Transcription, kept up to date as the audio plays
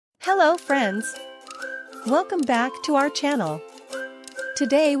Hello friends! Welcome back to our channel.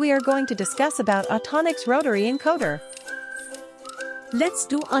 Today we are going to discuss about Autonics Rotary Encoder. Let's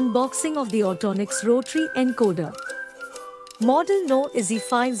do unboxing of the Autonics Rotary Encoder. Model no is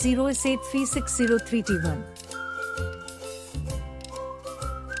E50S8-360-3-T-1.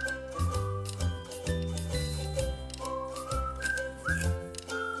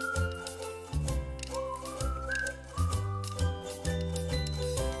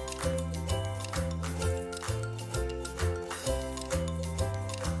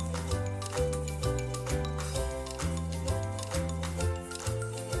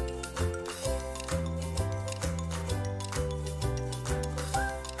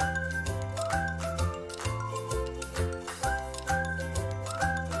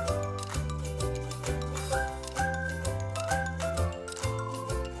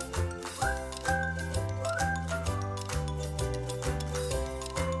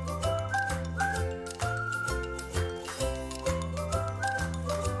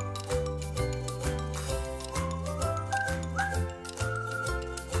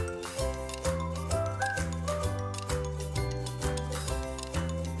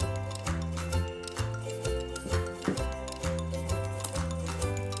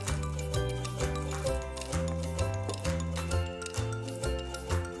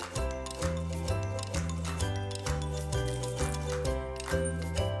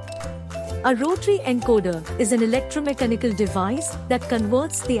 A rotary encoder is an electromechanical device that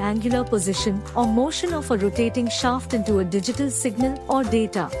converts the angular position or motion of a rotating shaft into a digital signal or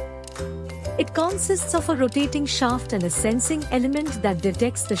data. It consists of a rotating shaft and a sensing element that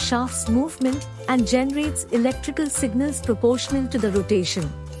detects the shaft's movement and generates electrical signals proportional to the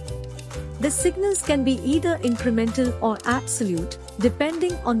rotation. The signals can be either incremental or absolute,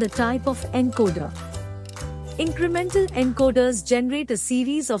 depending on the type of encoder. Incremental encoders generate a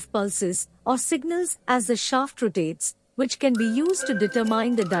series of pulses or signals as the shaft rotates, which can be used to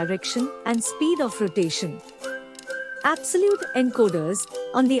determine the direction and speed of rotation. Absolute encoders,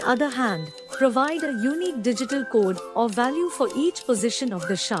 on the other hand, provide a unique digital code or value for each position of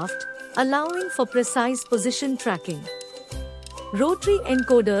the shaft, allowing for precise position tracking. Rotary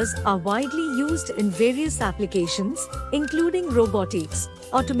encoders are widely used in various applications, including robotics,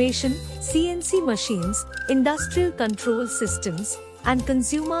 automation, CNC machines, industrial control systems, and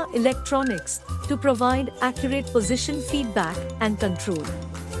consumer electronics, to provide accurate position feedback and control.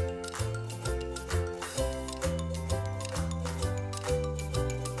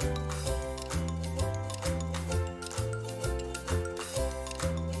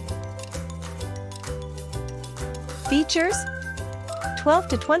 Features: 12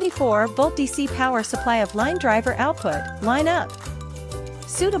 to 24 volt DC power supply of line driver output, line up.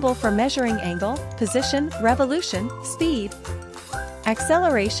 Suitable for measuring angle, position, revolution, speed,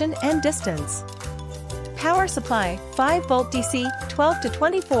 acceleration and distance. Power supply, 5 volt DC, 12 to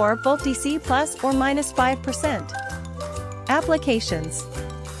 24 volt DC plus or minus 5%. Applications: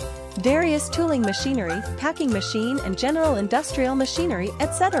 various tooling machinery, packing machine and general industrial machinery,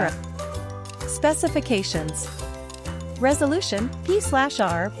 etc. Specifications: resolution,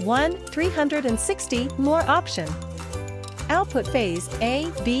 P/R, 1, 360, more option. Output phase,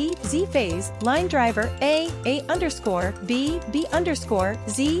 A, B, Z phase, line driver, A underscore, B underscore,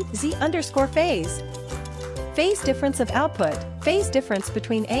 Z phase. Phase difference of output, phase difference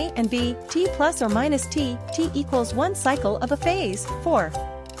between A and B, T plus or minus T equals 1 cycle of a phase, 4.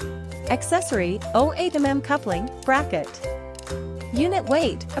 Accessory, 08 mm coupling, bracket. Unit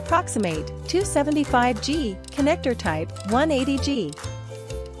weight, approximate, 275 G, connector type, 180 G.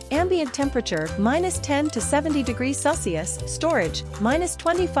 Ambient temperature, minus 10 to 70 degrees Celsius, storage, minus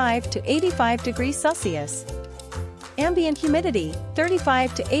 25 to 85 degrees Celsius. Ambient humidity,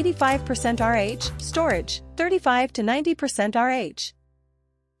 35 to 85% RH, storage, 35 to 90% RH.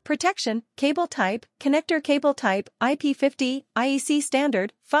 Protection, cable type, connector cable type, IP50, IEC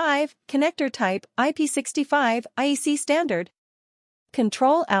standard, 5, connector type, IP65, IEC standard.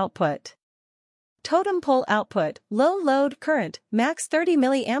 Control output. Totem pole output, low load current, max 30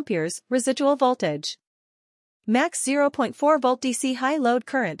 mA, residual voltage. Max 0.4 volt DC high load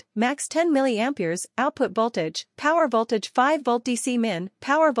current, max 10 mA, output voltage, power voltage 5 volt DC min,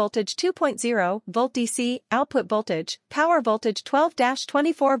 power voltage 2.0 volt DC, output voltage, power voltage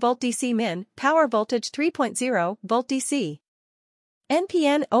 12-24 volt DC min, power voltage 3.0 volt DC.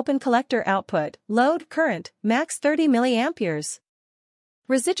 NPN open collector output, load current, max 30 mA.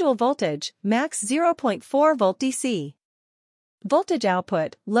 Residual voltage, max 0.4 volt DC. Voltage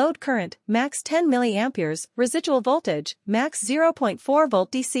output, load current, max 10 mA, residual voltage, max 0.4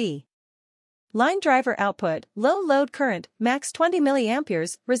 volt DC. Line driver output, low load current, max 20 mA,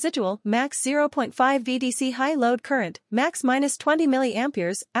 residual, max 0.5 VDC, high load current, max minus 20 mA,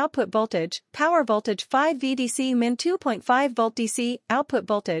 output voltage, power voltage 5 VDC, min 2.5 volt DC, output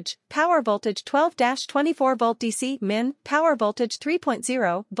voltage, power voltage 12-24 volt DC, min, power voltage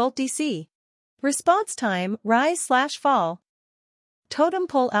 3.0 volt DC. Response time, rise/fall. Totem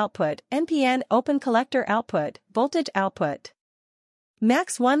pole output, NPN, open collector output, voltage output.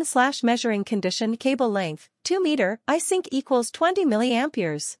 Max 1/measuring condition, cable length, 2 meter, I-sync equals 20 mA.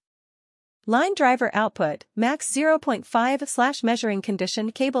 Line driver output, max 0.5/measuring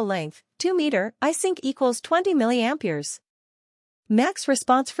condition, cable length, 2 meter, I-sync equals 20 mA. Max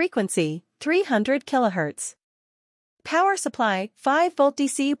response frequency, 300 kHz. Power supply, 5 volt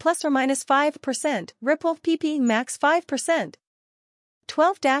DC plus or minus 5%, ripple PP max 5%.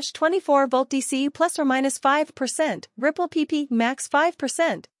 12-24 volt DC plus or minus 5%, ripple PP max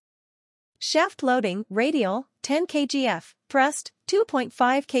 5%. Shaft loading, radial, 10 kgf, thrust, 2.5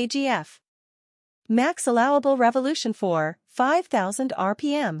 kgf. Max allowable revolution for 5,000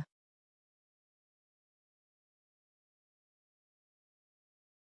 RPM.